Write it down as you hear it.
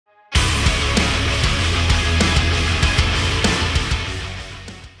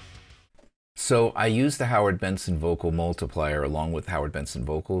So I use the Howard Benson vocal multiplier along with Howard Benson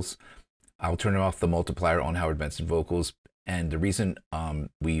vocals. I'll turn off the multiplier on Howard Benson vocals. And the reason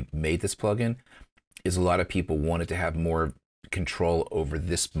we made this plugin is a lot of people wanted to have more control over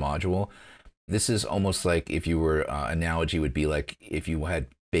this module. This is almost like if you were, analogy would be like if you had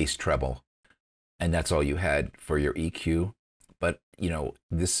bass treble and that's all you had for your EQ. But, you know,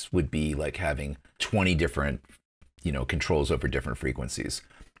 this would be like having 20 different, you know, controls over different frequencies.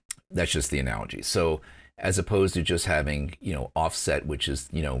 That's just the analogy. So as opposed to just having, you know, offset, which is,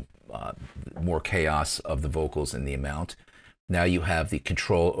 you know, more chaos of the vocals and the amount, now you have the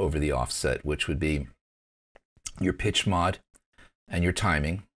control over the offset, which would be your pitch mod and your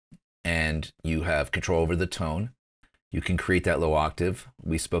timing, and you have control over the tone. You can create that low octave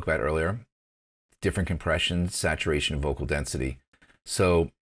we spoke about earlier, different compression, saturation, vocal density.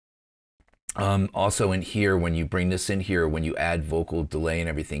 So also in here, when you bring this in here, when you add vocal delay and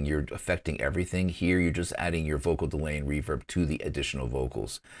everything, you're affecting everything. Here, you're just adding your vocal delay and reverb to the additional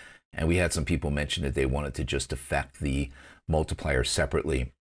vocals. And we had some people mention that they wanted to just affect the multiplier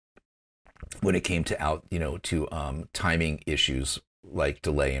separately when it came to timing issues like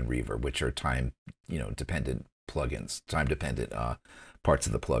delay and reverb, which are time, you know, dependent plugins, time dependent parts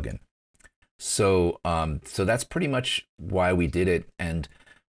of the plugin. So so that's pretty much why we did it. And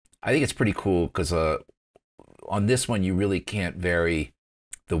I think it's pretty cool because on this one, you really can't vary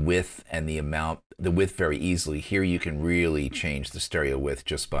the width and the amount, the width very easily. Here you can really change the stereo width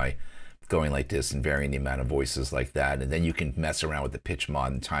just by going like this and varying the amount of voices like that. And then you can mess around with the pitch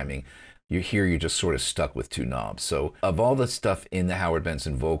mod and timing. You're just sort of stuck with two knobs. So of all the stuff in the Howard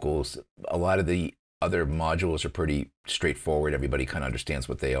Benson vocals, a lot of the other modules are pretty straightforward. Everybody kind of understands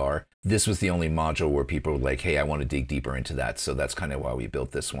what they are. This was the only module where people were like, hey, I want to dig deeper into that. So that's kind of why we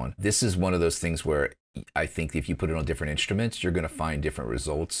built this one. This is one of those things where I think if you put it on different instruments, you're going to find different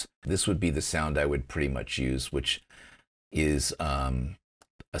results. This would be the sound I would pretty much use, which is a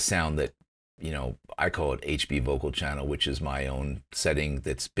sound that, you know, I call it HB vocal channel, which is my own setting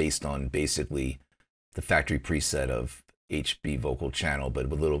that's based on basically the factory preset of HB vocal channel, but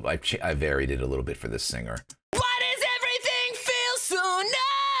with a little, I varied it a little bit for this singer. Why does everything feel so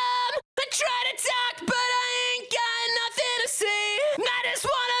numb? I try to talk, but I ain't got nothing to say. I just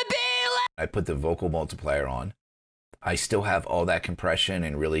wanna be like. I put the vocal multiplier on. I still have all that compression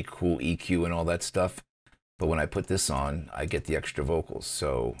and really cool EQ and all that stuff, but when I put this on, I get the extra vocals.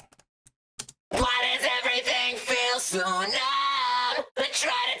 So Why does everything feel so numb? I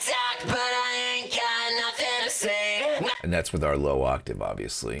try to talk, but I ain't got nothing to say. and that's with our low octave,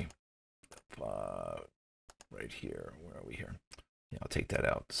 obviously. Right here, where are we here? Yeah, I'll take that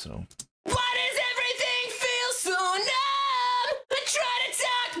out. So Why does everything feel so numb? I try to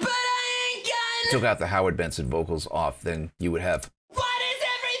talk, but I ain't got. took out the Howard Benson vocals off, then you would have. Why does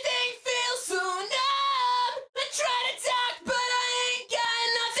everything feel so numb? I try to talk, but I ain't got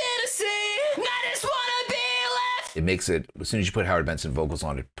nothing to say. I just wanna be left. It makes it, as soon as you put Howard Benson vocals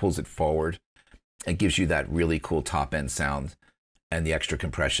on, it pulls it forward and gives you that really cool top end sound and the extra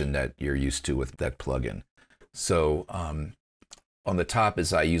compression that you're used to with that plugin. So on the top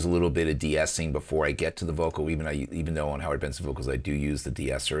is I use a little bit of de-essing before I get to the vocal, even though on Howard Benson vocals I do use the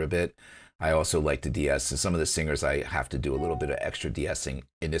de-esser a bit. I also like to de-ess. Some of the singers I have to do a little bit of extra de-essing.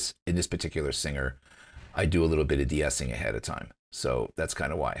 In this particular singer, I do a little bit of de-essing ahead of time. So that's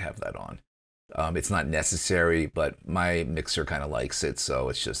kind of why I have that on. It's not necessary, but my mixer kind of likes it, so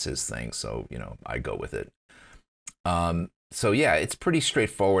it's just his thing. So, you know, I go with it. So yeah, it's pretty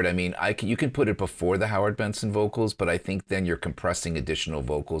straightforward. I mean, you can put it before the Howard Benson vocals, but I think then you're compressing additional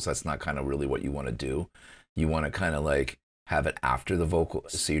vocals. That's not kind of really what you want to do. You want to kind of like have it after the vocal,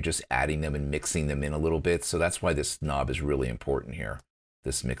 so you're just adding them and mixing them in a little bit. So that's why this knob is really important here,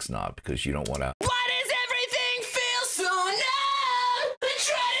 this mix knob, because you don't want to. Why does everything feel so numb? I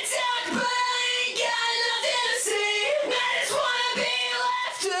try to talk, but I ain't got nothing to say. I just wanna be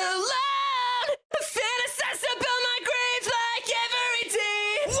left alone. I fantasize about my grave like every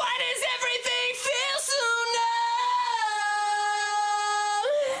day. Why does everything feel so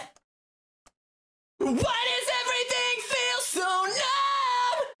numb? Why does everything feel so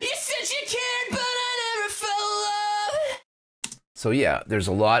numb? You said you cared, but I never felt love. So yeah, there's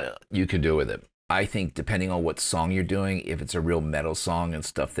a lot you can do with it. I think depending on what song you're doing, if it's a real metal song and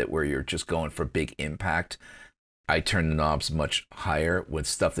stuff that where you're just going for big impact, I turn the knobs much higher. With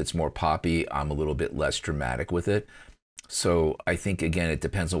stuff that's more poppy, I'm a little bit less dramatic with it. So I think, again, it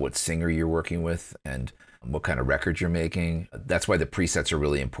depends on what singer you're working with and what kind of record you're making. That's why the presets are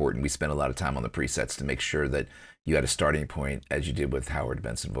really important. We spent a lot of time on the presets to make sure that you had a starting point, as you did with Howard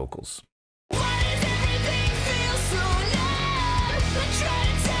Benson vocals. Why does everything feel so numb? I try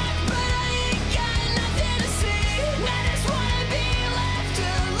to talk, but I ain't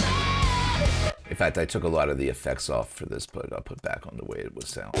In fact, I took a lot of the effects off for this, but I'll put back on the way it was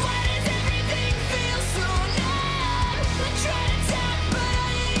sound. Why does everything feel so numb? I try to talk, but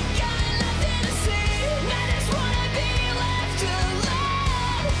I ain't got nothing to say. I just wanna be left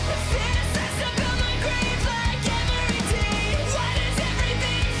alone. I fantasize about my grave like every day. Why does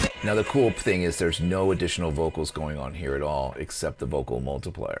everything feel Now the cool thing is there's no additional vocals going on here at all except the vocal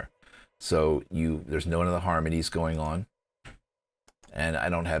multiplier. So there's none of the harmonies going on, and I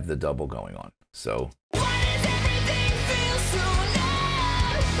don't have the double going on. So Why does everything feel so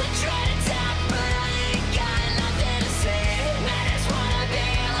numb? I try to talk, but I ain't got nothing to say. I just wanna be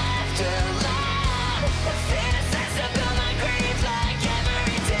left alone. I fantasize about my grave like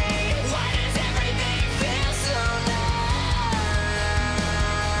every day. Why does everything feel so numb?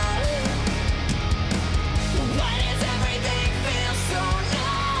 Why does everything feel so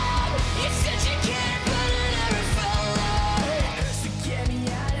numb? You said you cared, but I never followed. So get me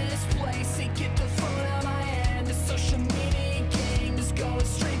out of this place and get the phone out my hand. The social media game is going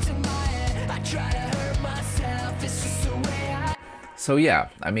straight to my head. I try to hurt myself, it's just the way I. So yeah,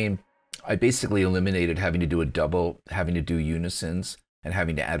 I mean, I basically eliminated having to do a double, having to do unisons, and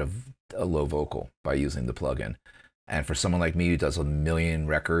having to add a low vocal by using the plugin. And for someone like me who does a million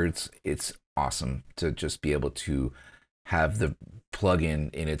records, it's awesome to just be able to have the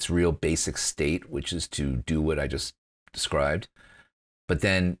plugin in its real basic state, which is to do what I just described. But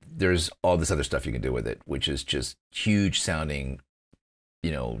then there's all this other stuff you can do with it, which is just huge sounding,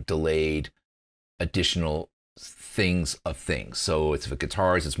 delayed, additional things of things. So it's for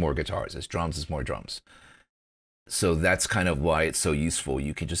guitars, it's more guitars. It's drums, it's more drums. So that's kind of why it's so useful.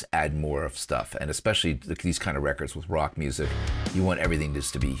 You can just add more of stuff. And especially these kind of records with rock music, you want everything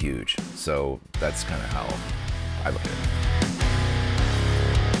just to be huge. So that's kind of how I look at it.